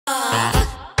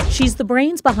She's the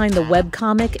brains behind the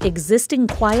webcomic Existing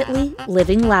Quietly,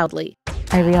 Living Loudly.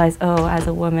 I realized, as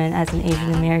a woman, as an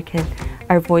Asian American,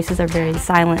 our voices are very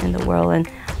silent in the world, and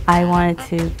I wanted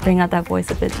to bring out that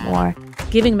voice a bit more.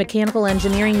 Giving mechanical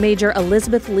engineering major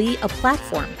Elizabeth Lee a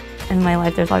platform. In my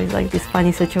life, there's always these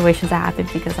funny situations that happen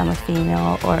because I'm a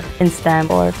female, or in STEM,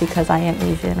 or because I am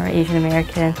Asian or Asian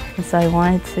American. And so I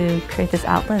wanted to create this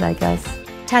outlet, I guess.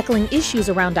 Tackling issues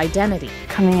around identity.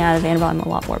 Coming out of Vanderbilt, I'm a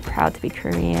lot more proud to be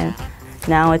Korean.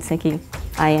 Now it's thinking,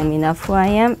 I am enough who I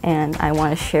am, and I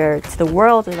want to share to the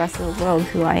world, the rest of the world,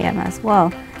 who I am as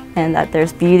well. And that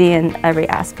there's beauty in every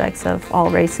aspect of all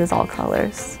races, all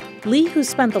colors. Lee, who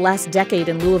spent the last decade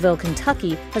in Louisville,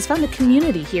 Kentucky, has found a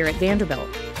community here at Vanderbilt.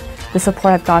 The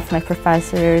support I've got from my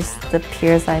professors, the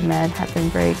peers I met have been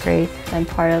very great. I'm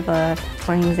part of an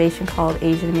organization called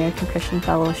Asian American Christian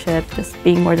Fellowship, just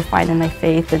being more defined in my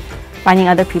faith and finding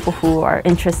other people who are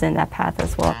interested in that path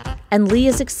as well. And Lee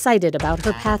is excited about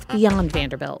her path beyond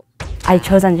Vanderbilt. I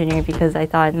chose engineering because I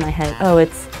thought in my head,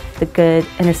 it's the good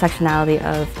intersectionality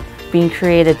of being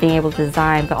creative, being able to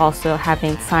design, but also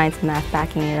having science and math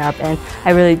backing it up. And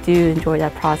I really do enjoy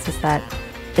that process that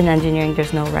in engineering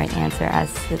there's no right answer, as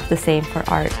it's the same for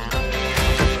art.